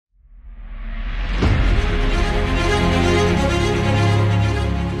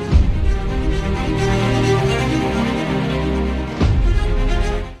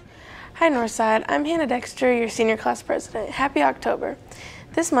Northside. I'm Hannah Dexter, your senior class president. Happy October.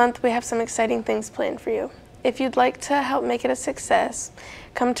 This month we have some exciting things planned for you. If you'd like to help make it a success,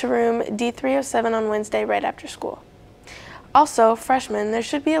 come to room D307 on Wednesday right after school. Also, freshmen, there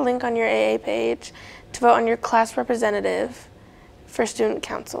should be a link on your AA page to vote on your class representative for Student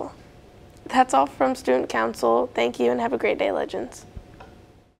Council. That's all from Student Council. Thank you and have a great day, Legends.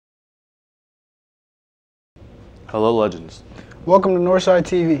 Hello, Legends. Welcome to Northside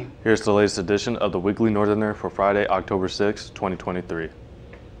TV. Here's the latest edition of the Weekly Northerner for Friday, October 6, 2023.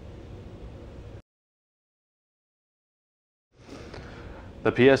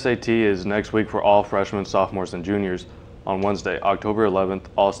 The PSAT is next week for all freshmen, sophomores, and juniors. On Wednesday, October 11th,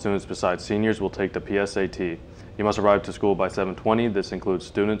 all students besides seniors will take the PSAT. You must arrive to school by 7:20. This includes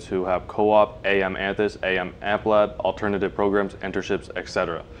students who have co-op, AM Anthus, AM AmpLab, alternative programs, internships,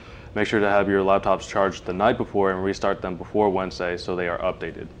 etc. Make sure to have your laptops charged the night before and restart them before Wednesday so they are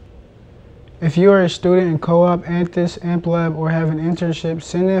updated. If you are a student in co-op, Anthus, AmpLab, or have an internship,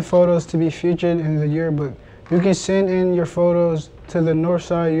 send in photos to be featured in the yearbook. You can send in your photos to the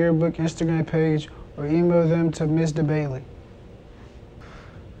Northside Yearbook Instagram page or email them to Ms. DeBailey.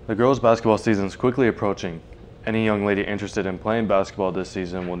 The girls' basketball season is quickly approaching. Any young lady interested in playing basketball this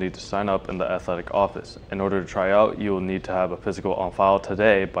season will need to sign up in the athletic office. In order to try out, you will need to have a physical on file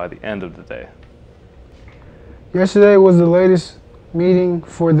today by the end of the day. Yesterday was the latest meeting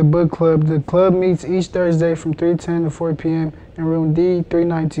for the book club. The club meets each Thursday from 3:10 to 4 p.m. in room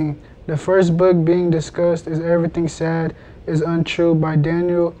D319. The first book being discussed is Everything Sad is Untrue by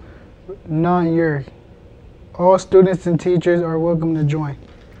Daniel Nanyur. All students and teachers are welcome to join.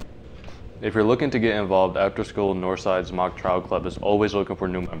 If you're looking to get involved after school, Northside's Mock Trial Club is always looking for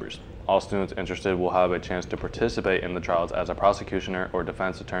new members. All students interested will have a chance to participate in the trials as a prosecutioner or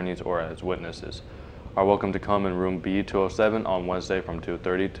defense attorneys or as witnesses. Are welcome to come in room B207 on Wednesday from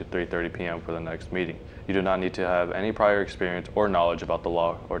 2:30 to 3:30 p.m. for the next meeting. You do not need to have any prior experience or knowledge about the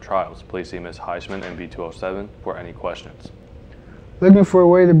law or trials. Please see Ms. Heisman in B207 for any questions. Looking for a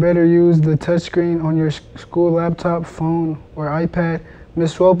way to better use the touchscreen on your school laptop, phone, or iPad?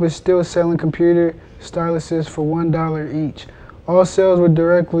 Ms. Swope is still selling computer styluses for $1 each. All sales would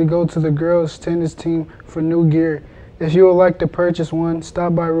directly go to the girls' tennis team for new gear. If you would like to purchase one,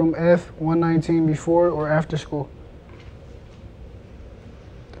 stop by room F119 before or after school.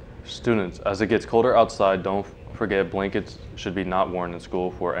 Students, as it gets colder outside, don't forget blankets should be not worn in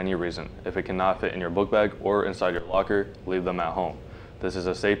school for any reason. If it cannot fit in your book bag or inside your locker, leave them at home. This is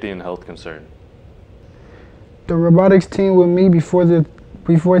a safety and health concern. The robotics team will meet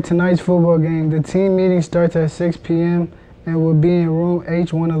before tonight's football game. The team meeting starts at 6 p.m. and will be in room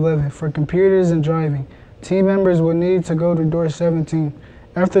H111 for computers and driving. Team members will need to go to door 17.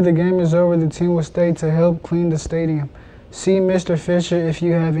 After the game is over, the team will stay to help clean the stadium. See Mr. Fisher if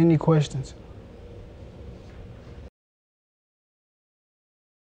you have any questions.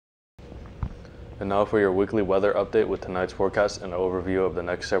 And now for your weekly weather update with tonight's forecast and an overview of the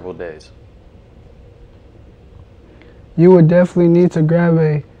next several days. You would definitely need to grab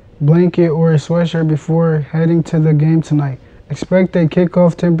a blanket or a sweatshirt before heading to the game tonight. Expect a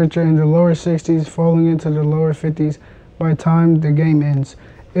kickoff temperature in the lower 60s, falling into the lower 50s by the time the game ends.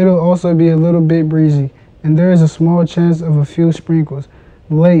 It'll also be a little bit breezy, and there is a small chance of a few sprinkles.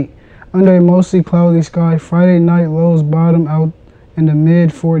 Late, under a mostly cloudy sky, Friday night lows bottom out in the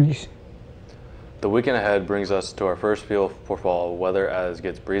mid-40s. The weekend ahead brings us to our first feel for fall weather as it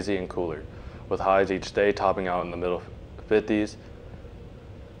gets breezy and cooler, with highs each day topping out in the middle 50s.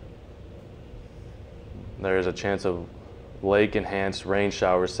 There is a chance of lake-enhanced rain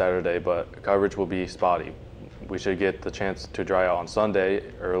showers Saturday, but coverage will be spotty. We should get the chance to dry out on Sunday.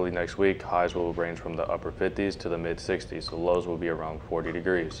 Early next week, highs will range from the upper 50s to the mid-60s, so lows will be around 40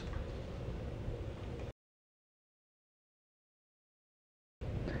 degrees.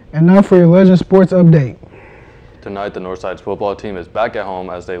 And now for your Legend Sports update. Tonight, the Northside's football team is back at home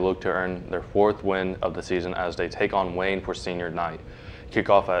as they look to earn their 4th win of the season as they take on Wayne for senior night.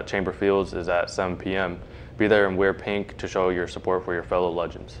 Kickoff at Chamber Fields is at 7 p.m. Be there and wear pink to show your support for your fellow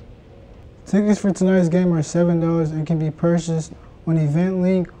Legends. Tickets for tonight's game are $7 and can be purchased on Event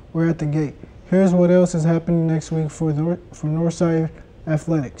Link or at the gate. Here's what else is happening next week for Northside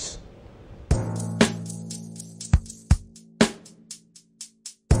Athletics.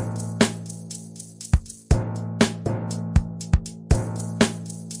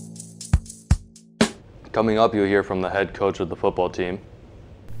 Coming up, you'll hear from the head coach of the football team.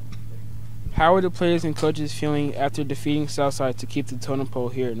 How are the players and coaches feeling after defeating Southside to keep the totem pole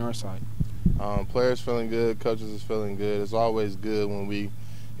here at Northside? Players feeling good, coaches is feeling good. It's always good when we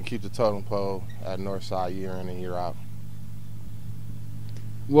can keep the totem pole at Northside year in and year out.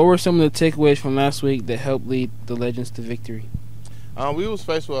 What were some of the takeaways from last week that helped lead the Legends to victory? We was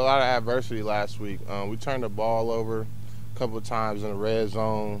faced with a lot of adversity last week. We turned the ball over a couple of times in the red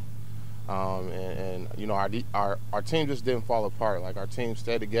zone, and you know, our team just didn't fall apart. Like, our team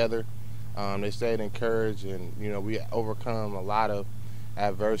stayed together. They stayed encouraged, and you know, we overcome a lot of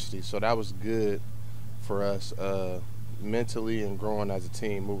adversity. So that was good for us mentally and growing as a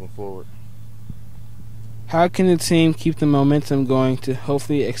team moving forward. How can the team keep the momentum going to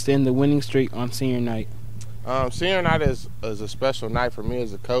hopefully extend the winning streak on senior night? Senior night is a special night for me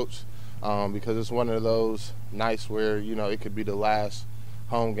as a coach because it's one of those nights where, you know, it could be the last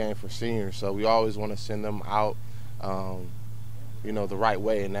home game for seniors. So we always want to send them out, you know, the right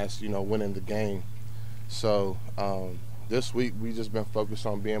way, and that's, you know, winning the game. So this week we just been focused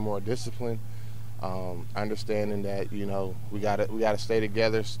on being more disciplined, understanding that, you know, we gotta stay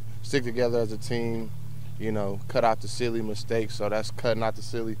together, stick together as a team. You know, cut out the silly mistakes. So that's cutting out the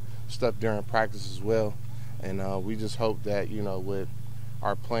silly stuff during practice as well. And we just hope that, you know, with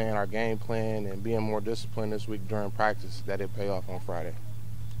our plan, our game plan, and being more disciplined this week during practice, that it pay off on Friday.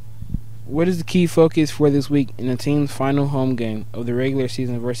 What is the key focus for this week in the team's final home game of the regular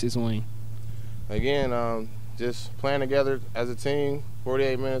season versus Wayne? Again, just playing together as a team,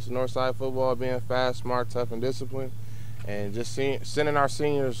 48 minutes of Northside football, being fast, smart, tough, and disciplined, and just sending our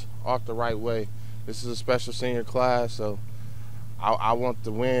seniors off the right way. This is a special senior class, so I want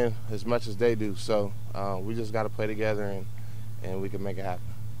to win as much as they do. So we just got to play together, and we can make it happen.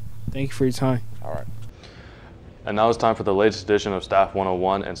 Thank you for your time. All right. And now it's time for the latest edition of Staff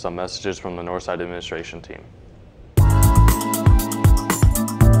 101 and some messages from the Northside administration team.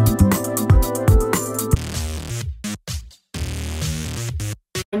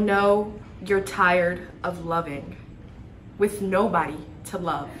 I know you're tired of loving with nobody to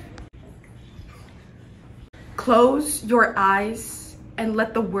love. Close your eyes and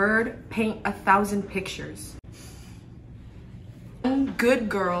let the word paint 1,000 pictures. One good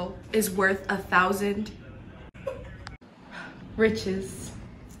girl is worth 1,000 riches.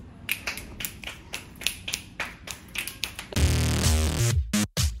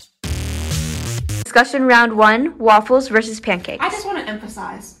 Discussion round 1, waffles versus pancakes. I just want to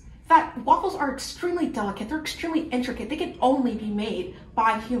emphasize that waffles are extremely delicate. They're extremely intricate. They can only be made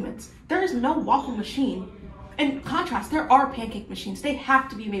by humans. There is no waffle machine. In contrast, there are pancake machines. They have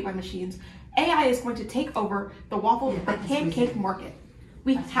to be made by machines. AI is going to take over the pancake market.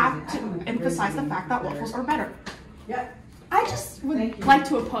 We have to emphasize the fact that waffles are better. I just would like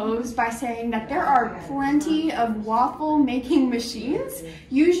to oppose by saying that there are plenty of waffle making machines.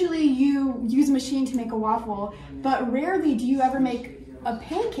 Usually you use a machine to make a waffle, but rarely do you ever make a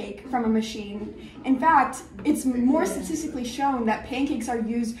pancake from a machine. In fact, it's more statistically shown that pancakes are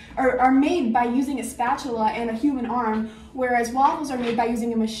made by using a spatula and a human arm, whereas waffles are made by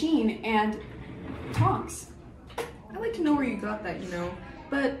using a machine and tongs. I'd like to know where you got that, you know,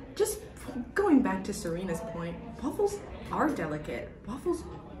 but just going back to Serena's point, waffles are delicate. Waffles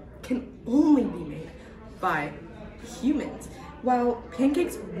can only be made by humans, while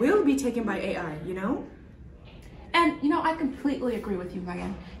pancakes will be taken by AI, you know? And, you know, I completely agree with you,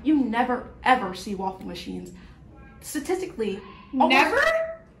 Megan. You never, ever see waffle machines. Statistically, Never?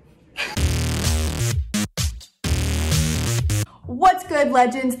 What's good,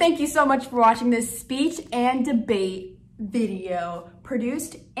 legends? Thank you so much for watching this speech and debate video,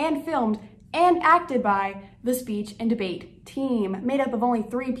 produced and filmed and acted by the speech and debate team, made up of only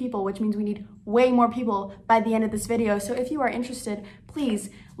 3 people, which means we need way more people by the end of this video. So if you are interested, please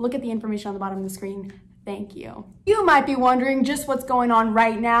look at the information on the bottom of the screen. Thank you. You might be wondering just what's going on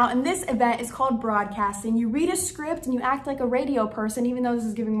right now, and this event is called broadcasting. You read a script and you act like a radio person, even though this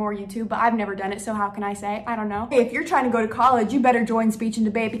is giving more YouTube, but I've never done it, so how can I say? I don't know. If you're trying to go to college, you better join speech and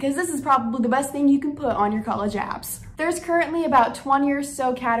debate because this is probably the best thing you can put on your college apps. There's currently about 20 or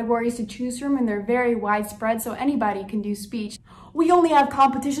so categories to choose from, and they're very widespread, so anybody can do speech. We only have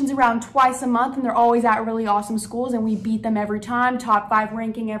competitions around twice a month, and they're always at really awesome schools, and we beat them every time. Top 5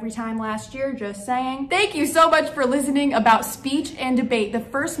 ranking every time last year, just saying. Thank you so much for listening about speech and debate. The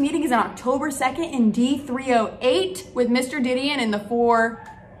first meeting is on October 2nd in D308 with Mr. Didion and the 4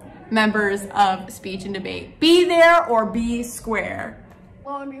 members of speech and debate. Be there or be square.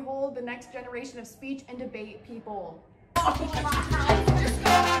 Lo and behold, the next generation of speech and debate people.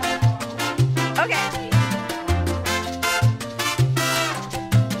 Okay.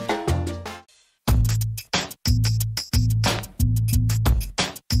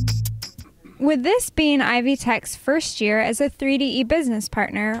 With this being Ivy Tech's first year as a 3DE business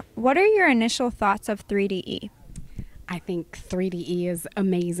partner, what are your initial thoughts of 3DE? I think 3DE is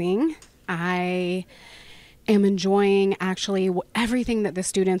amazing. I am enjoying actually everything that the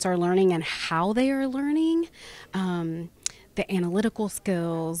students are learning and how they are learning. The analytical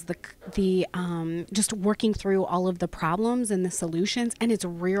skills, the just working through all of the problems and the solutions, and it's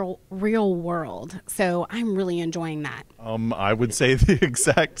real world. So I'm really enjoying that. I would say the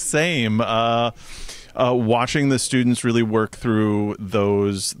exact same. Watching the students really work through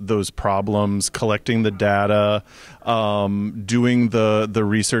those problems, collecting the data, doing the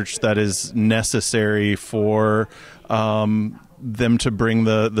research that is necessary for them to bring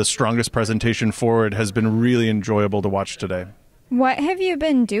the strongest presentation forward has been really enjoyable to watch today. What have you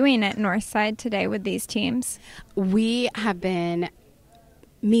been doing at Northside today with these teams? We have been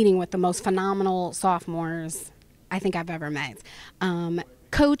meeting with the most phenomenal sophomores I think I've ever met.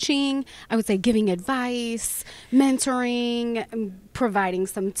 Coaching, I would say giving advice, mentoring, providing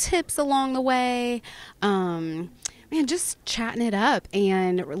some tips along the way. Just chatting it up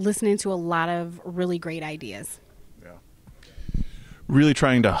and listening to a lot of really great ideas. Really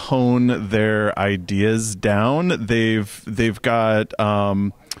trying to hone their ideas down. They've got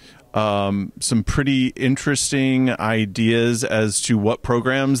some pretty interesting ideas as to what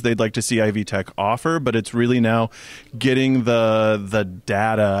programs they'd like to see Ivy Tech offer, but it's really now getting the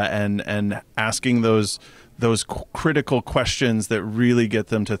data and asking those critical questions that really get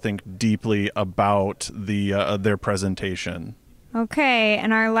them to think deeply about their presentation. Okay,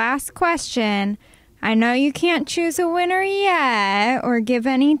 and our last question. I know you can't choose a winner yet or give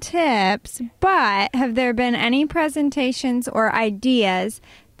any tips, but have there been any presentations or ideas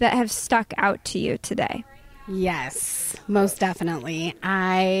that have stuck out to you today? Yes, most definitely.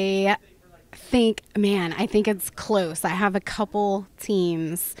 I think it's close. I have a couple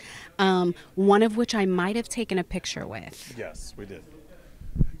teams, one of which I might have taken a picture with. Yes, we did.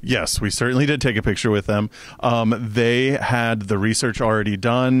 Yes, we certainly did take a picture with them. They had the research already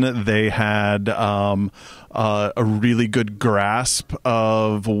done. They had a really good grasp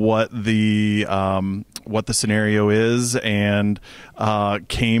of what the scenario is, and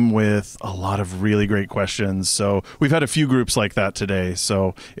came with a lot of really great questions. So we've had a few groups like that today,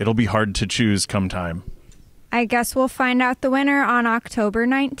 so it'll be hard to choose come time. I guess we'll find out the winner on October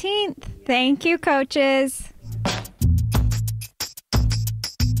 19th. Thank you, coaches.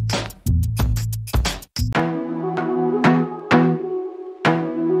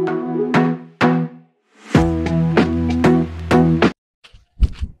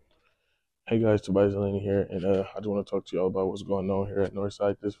 Hey guys, Tobias Delaney here, and I just want to talk to y'all about what's going on here at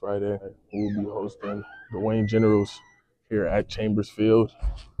Northside this Friday. We'll be hosting the Wayne Generals here at Chambers Field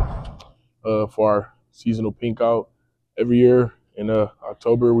for our seasonal pink out. Every year in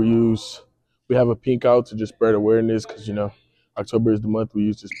October, we have a pink out to just spread awareness, because October is the month we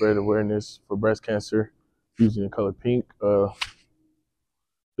use to spread awareness for breast cancer using the color pink.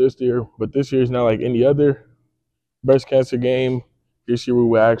 This year is not like any other breast cancer game. This year we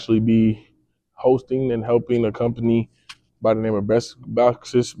will actually be hosting and helping a company by the name of Breasty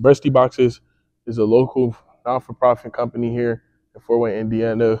Boxes. Is a local not-for-profit company here in Fort Wayne,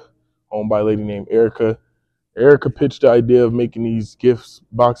 Indiana, owned by a lady named Erica. Erica pitched the idea of making these gifts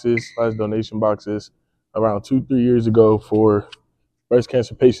boxes / donation boxes around 2-3 years ago for breast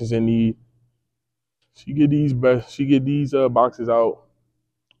cancer patients in need. She get these boxes out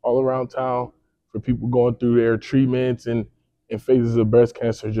all around town for people going through their treatments and phases of breast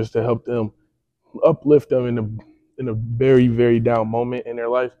cancer, just to help them, uplift them in a very, very down moment in their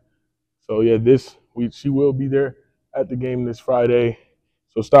life. So yeah, she will be there at the game this Friday.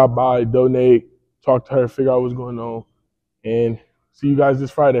 So stop by, donate, talk to her, figure out what's going on, and see you guys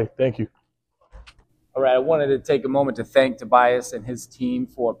this Friday. Thank you. All right, I wanted to take a moment to thank Tobias and his team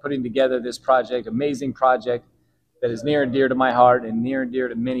for putting together this project, amazing project that is near and dear to my heart and near and dear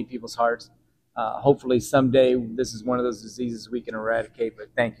to many people's hearts. Hopefully someday this is one of those diseases we can eradicate, but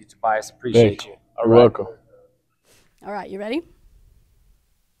thank you, Tobias. Appreciate you. You're welcome. All right, you ready?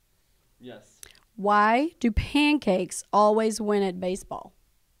 Yes. Why do pancakes always win at baseball?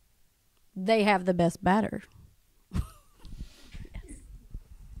 They have the best batter. Yes.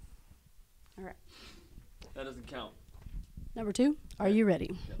 All right. That doesn't count. Number 2, are you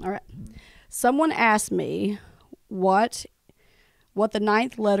ready? All right. Someone asked me what the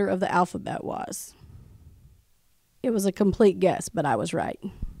 9th letter of the alphabet was. It was a complete guess, but I was right.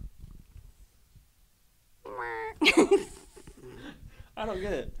 I don't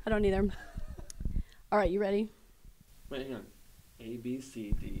get it. I don't either. All right, you ready? Wait, hang on. A, B,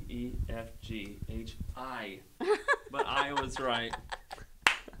 C, D, E, F, G, H, I. But I was right.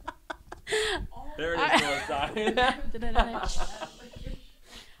 There it is, Northside.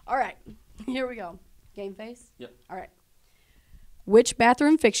 All right, here we go. Game face? Yep. All right. Which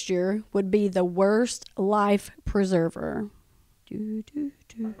bathroom fixture would be the worst life preserver?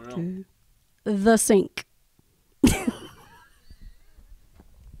 The sink.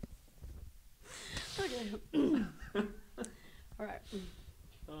 All right.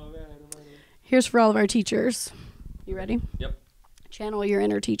 Here's for all of our teachers. You ready? Yep. Channel your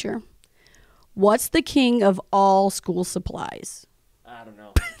inner teacher. What's the king of all school supplies? I don't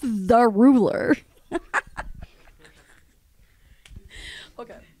know. The ruler.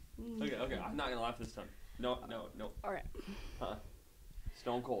 Okay. Okay. I'm not gonna laugh this time. No. All right.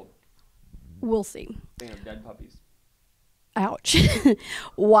 Stone cold. We'll see. Thinking of dead puppies. Ouch.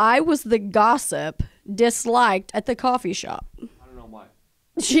 Why was the gossip disliked at the coffee shop? I don't know why.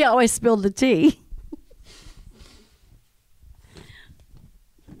 She always spilled the tea.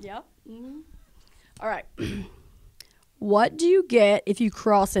 Yep. Mm-hmm. All right. What do you get if you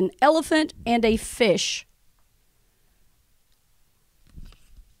cross an elephant and a fish?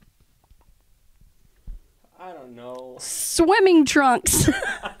 I don't know. Swimming trunks.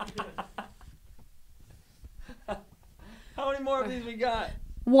 How many more of these we got?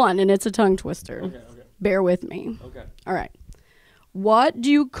 One, and it's a tongue twister. Okay. Bear with me. Okay. All right. What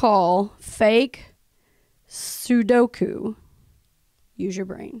do you call fake Sudoku? Use your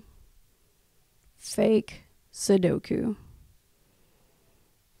brain. Fake Sudoku.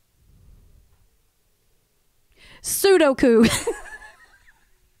 Sudoku.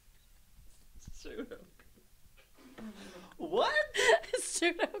 What?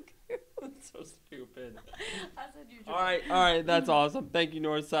 Sudoku. That's so stupid. I said you. All right. That's awesome. Thank you,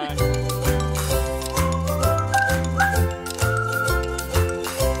 Northside.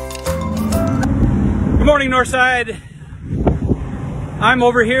 Good morning, Northside. I'm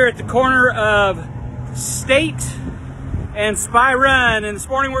over here at the corner of State and Spy Run, and this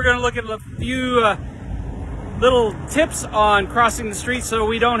morning we're going to look at a few little tips on crossing the street so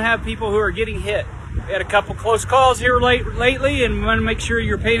we don't have people who are getting hit. We had a couple close calls here lately, and we want to make sure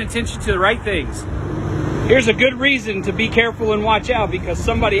you're paying attention to the right things. Here's a good reason to be careful and watch out, because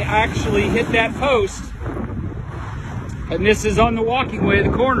somebody actually hit that post, and this is on the walking way of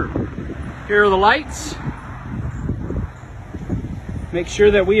the corner. Here are the lights. Make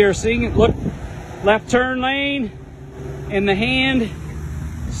sure that we are seeing it. Look, left turn lane, and the hand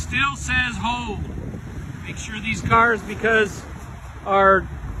still says hold. Make sure these cars, because are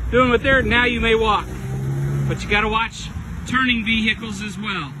doing what they're, now you may walk. But you gotta watch turning vehicles as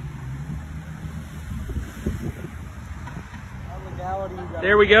well.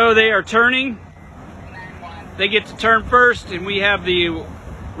 There we go, they are turning. They get to turn first, and we have the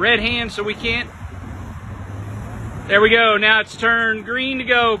red hand, so we can't. There we go, now it's turned green to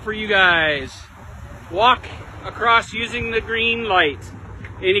go for you guys. Walk across using the green light.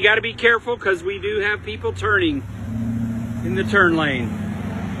 And you gotta be careful, because we do have people turning in the turn lane.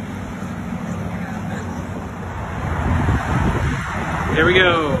 There we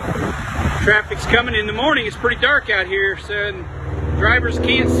go. Traffic's coming in the morning. It's pretty dark out here, so drivers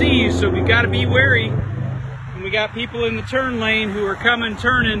can't see you, so we've got to be wary. And we got people in the turn lane who are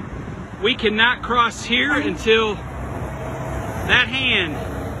turning. We cannot cross here until that hand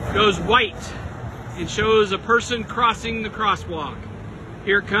goes white and shows a person crossing the crosswalk.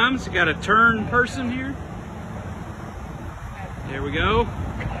 Here it comes. We got a turn person here. There we go.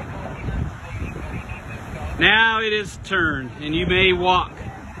 Now it is turned, and you may walk.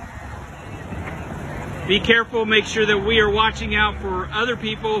 Be careful, make sure that we are watching out for other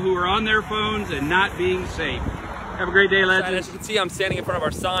people who are on their phones and not being safe. Have a great day, legends. As you can see, I'm standing in front of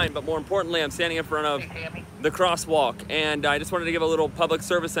our sign, but more importantly, I'm standing in front of the crosswalk. And I just wanted to give a little public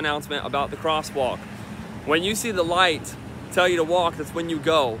service announcement about the crosswalk. When you see the light tell you to walk, that's when you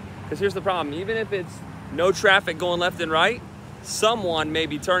go. Because here's the problem, even if it's no traffic going left and right, someone may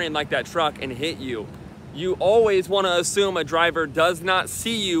be turning like that truck and hit you. You always want to assume a driver does not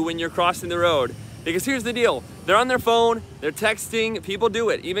see you when you're crossing the road. Because here's the deal, they're on their phone, they're texting, people do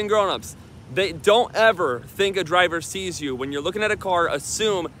it, even grown-ups. They don't ever think a driver sees you. When you're looking at a car,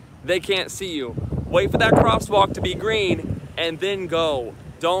 assume they can't see you. Wait for that crosswalk to be green and then go.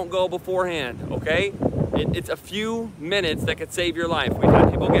 Don't go beforehand, okay? It's a few minutes that could save your life. We've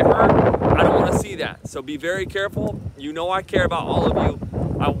had people get hurt. I don't want to see that. So be very careful. You know I care about all of you.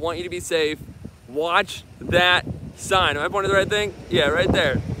 I want you to be safe. Watch that sign. Am I pointing to the right thing? Yeah, right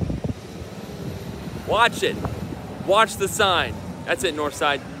there. Watch it. Watch the sign. That's it,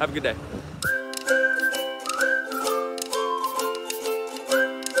 Northside. Have a good day.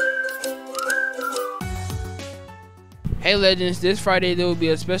 Hey legends, this Friday there will be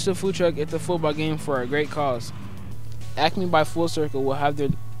a special food truck at the football game for a great cause. Acme by Full Circle will have their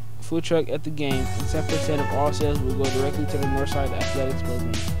food truck at the game, except for said of all sales will go directly to the Northside Athletics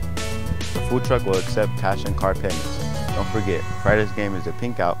program. The food truck will accept cash and card payments. Don't forget, Friday's game is a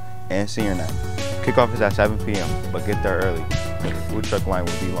pink out and senior night. Kickoff is at 7 p.m., but get there early. The food truck line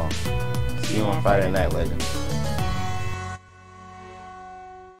will be long. See you on Friday night, legends.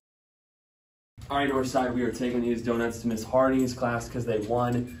 All right, Northside, we are taking these donuts to Miss Harding's class because they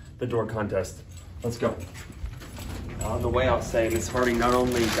won the door contest. Let's go. On the way, I'll say Miss Harding not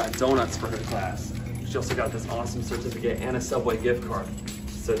only got donuts for her class, she also got this awesome certificate and a Subway gift card.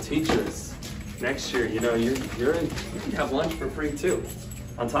 So teachers, next year, you know, you can have lunch for free too,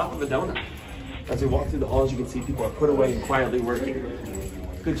 on top of a donut. As we walk through the halls, you can see people are put away and quietly working.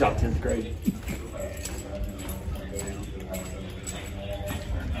 Good job, 10th grade.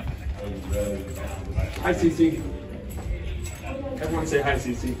 Hi, Cece. Everyone say hi,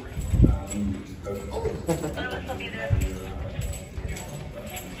 Cece.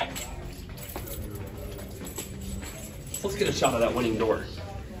 Let's get a shot of that winning door.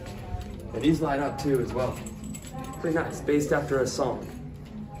 And these light up too as well. Pretty nice, based after a song.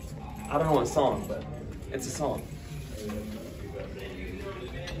 I don't know what song, but it's a song.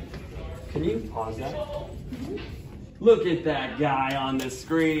 Can you pause that? Look at that guy on the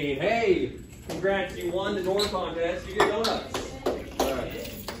screen. Hey, congrats, you won the door contest. You get donuts.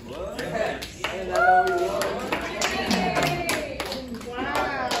 Yes.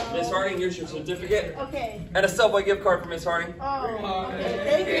 Wow. Miss Harding, here's your certificate. Okay. And a Subway gift card for Miss Harding. Oh,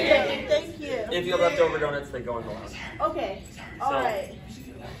 okay. Thank you. If you have leftover donuts, they go in the lounge. Okay. All right.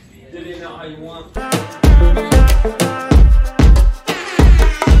 Did you know how you want?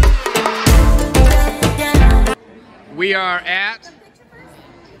 We are at,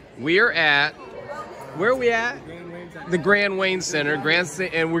 where are we at? The Grand Wayne Center,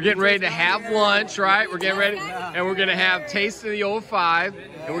 and we're getting ready to have lunch, right? We're getting ready, and we're gonna have Taste of the Old Five,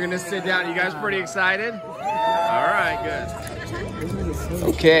 and we're gonna sit down. You guys pretty excited? All right, good.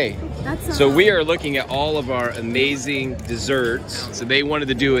 Okay, so we are looking at all of our amazing desserts. So they wanted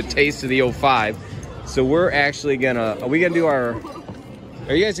to do a Taste of the Old Five. So we're actually gonna, are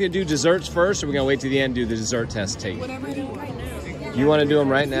you guys gonna do desserts first, or are we gonna wait to the end and do the dessert test taste? Whatever you want right now. You wanna do them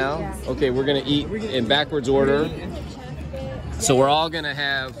right now? Yeah. Okay, we're gonna eat in backwards order. So we're all gonna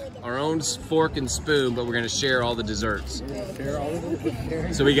have our own fork and spoon, but we're gonna share all the desserts.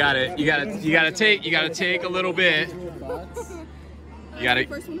 So you gotta take a little bit. You gotta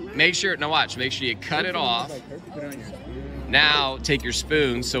make sure you cut it off. Now take your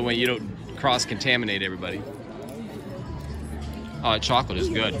spoon so when you don't cross-contaminate everybody. Oh, chocolate is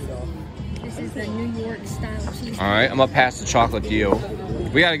good. This is the New York style cheese. All right, I'm gonna pass the chocolate to you.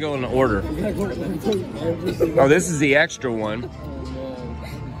 We gotta go in order. Oh, this is the extra one.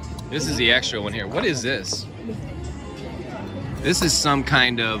 This is the extra one here. What is this? This is some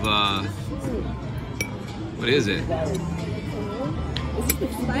kind of, what is it?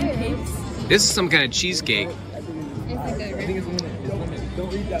 This is some kind of cheesecake. Key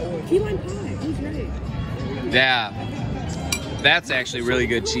lime pie. Who's right? Yeah. That's actually really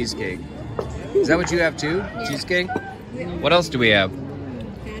good cheesecake. Is that what you have too? Yeah. Cheesecake? What else do we have?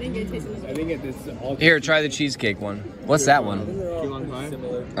 Here, try the cheesecake one. What's that one?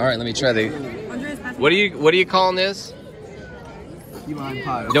 All right, let me try the. What are you calling this? Key lime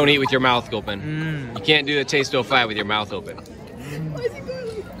pie. Don't eat with your mouth open. You can't do the Taste of 5 with your mouth open.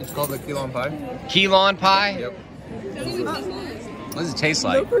 It's called the key lime pie. Key lime pie? Yep. What does it taste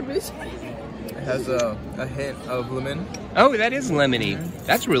like? It has a hint of lemon. Oh, that is lemony.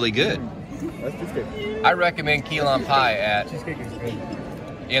 That's really good. That's cheesecake. I recommend key lime pie at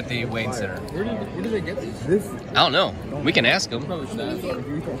the Wayne Center. Where do they get these? I don't know. We can ask them.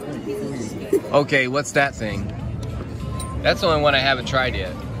 Okay, what's that thing? That's the only one I haven't tried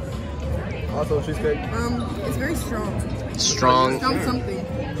yet. Also cheesecake. It's very strong. Strong. Strong something.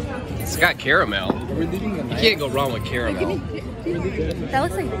 It's got caramel. You can't go wrong with caramel. That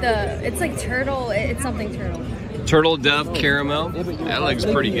looks like it's like turtle. It's something turtle. Turtle dove caramel. That looks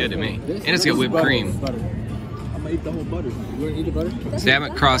pretty good to me. And it's got whipped cream. I'm gonna eat the whole butter. You wanna eat the butter? So they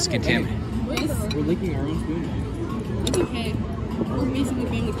haven't cross-contaminated. We're licking our own spoon. It's okay. We're basically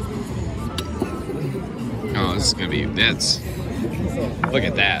family because Oh, this is gonna be. Look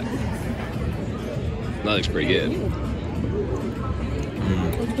at that. That looks pretty good.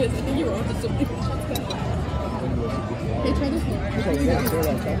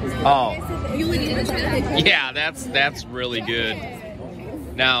 Oh. Yeah, that's really good.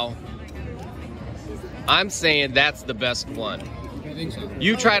 Now, I'm saying that's the best one. I think so.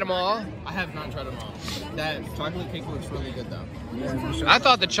 You tried them all? I have not tried them all. That chocolate cake looks really good though. I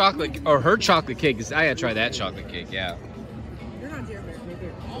thought the chocolate, or her chocolate cake, I had to try that chocolate cake, yeah.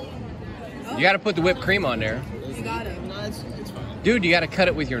 You got to put the whipped cream on there. You got it. No, it's fine. Dude, you got to cut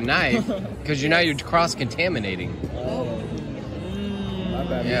it with your knife because you're cross-contaminating. My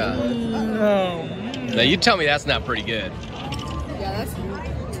bad. Yeah. No. Now you tell me that's not pretty good. Yeah, that's.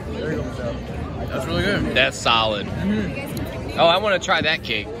 There you go, Michelle. That's really good. That's solid. Oh, I want to try that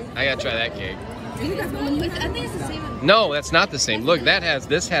cake. I got to try that cake. I think it's the same. No, that's not the same. Look,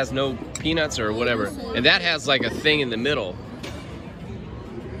 this has no peanuts or whatever. And that has like a thing in the middle.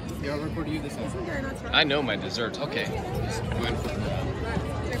 Yeah, I'll record you this time. I know my desserts. Okay.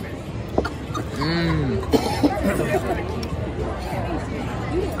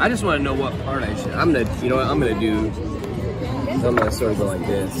 I just want to know what part I should. I'm gonna, you know what? I'm gonna sort of go like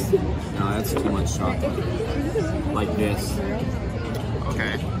this. No, that's too much chocolate. Like this.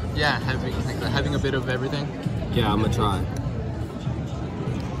 Okay. Yeah, having a bit of everything. Yeah, I'm gonna try.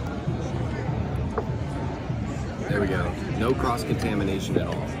 There we go. No cross-contamination at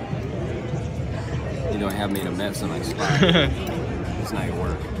all. You know, I have made a mess on my spot. It's not gonna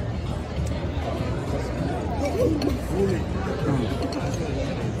work.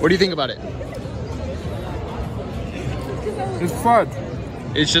 What do you think about it? It's fudge.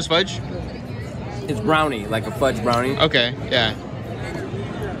 It's just fudge? It's brownie, like a fudge brownie. Okay, yeah.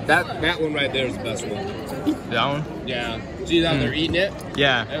 That one right there is the best one. That one? Yeah. See how they're eating it?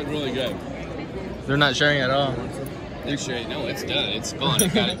 Yeah. That was really good. They're not sharing at all. They're sharing. No, it's done. It's gone.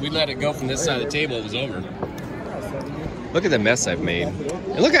 We let it go from this side of the table. It was over. Look at the mess I've made.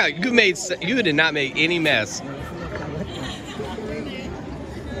 And look how you did not make any mess.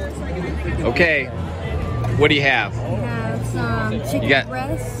 Okay. What do you have? We have some chicken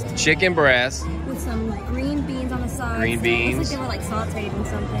breast. Chicken breast. With some green beans on the side. Green beans. It looks like they were like sauteed in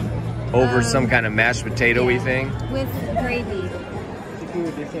something. Over some kind of mashed potato-y thing? With gravy.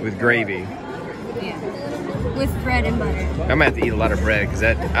 With gravy. Yeah. With bread and butter. I'm gonna have to eat a lot of bread because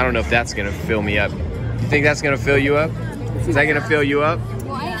I don't know if that's gonna fill me up. You think that's gonna fill you up? Is that gonna fill you up?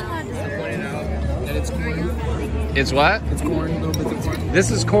 Well, I had And it's corn. It's what? It's corn, little bits of corn.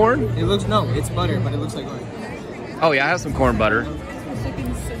 This is corn? It looks, no, it's butter, but it looks like corn. Oh yeah, I have some corn butter.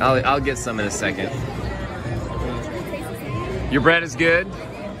 I'll get some in a second. Your bread is good?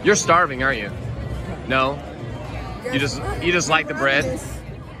 You're starving, aren't you? No? You just like the bread?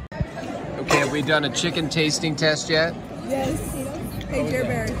 Okay, have we done a chicken tasting test yet? Yes. Hey, Jer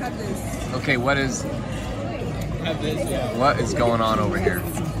Bear, have this. Okay, what is Have this, yeah. what is going on over here?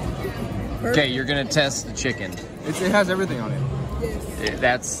 Okay, you're gonna test the chicken. It has everything on it.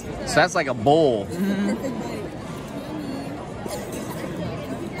 That's like a bowl. It's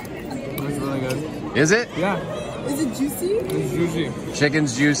really good. Is it? Yeah. Is it juicy? It's juicy.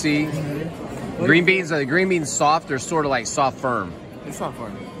 Chicken's juicy. Green beans, are the green beans soft or sort of like soft firm? It's not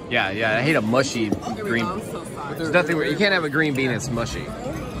fun. Yeah, I hate a mushy green. There's nothing where you can't have a green bean that's mushy.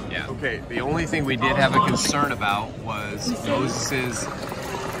 Yeah. Okay, the only thing we did have a concern about was Moses'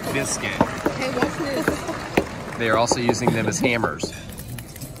 biscuit. Hey, watch this. They are also using them as hammers.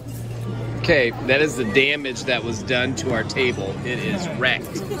 Okay, that is the damage that was done to our table. It is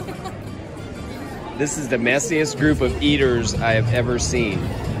wrecked. This is the messiest group of eaters I have ever seen.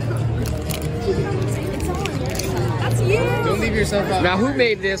 That's you. Don't leave yourself out. Now, who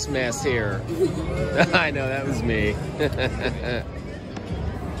made this mess here? I know, that was me.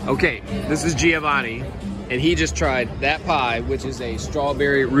 Okay, this is Giovanni, and he just tried that pie, which is a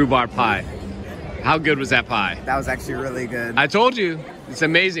strawberry rhubarb pie. How good was that pie? That was actually really good. I told you, it's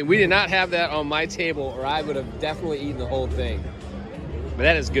amazing. We did not have that on my table, or I would have definitely eaten the whole thing. But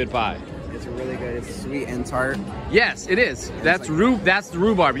that is good pie. It's really good. It's sweet and tart. Yes, it is. That's the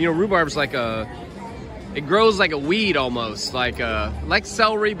rhubarb. You know, rhubarb's like it grows like a weed almost, like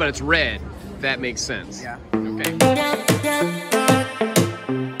celery, but it's red. If that makes sense. Yeah. Okay.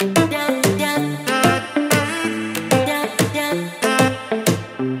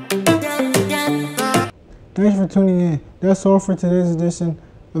 Thanks for tuning in. That's all for today's edition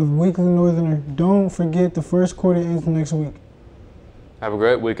of Weekly Northerner. Don't forget the first quarter ends next week. Have a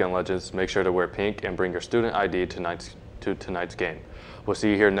great weekend, Legends. Make sure to wear pink and bring your student ID to tonight's game. We'll see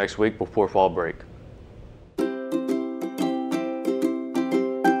you here next week before fall break.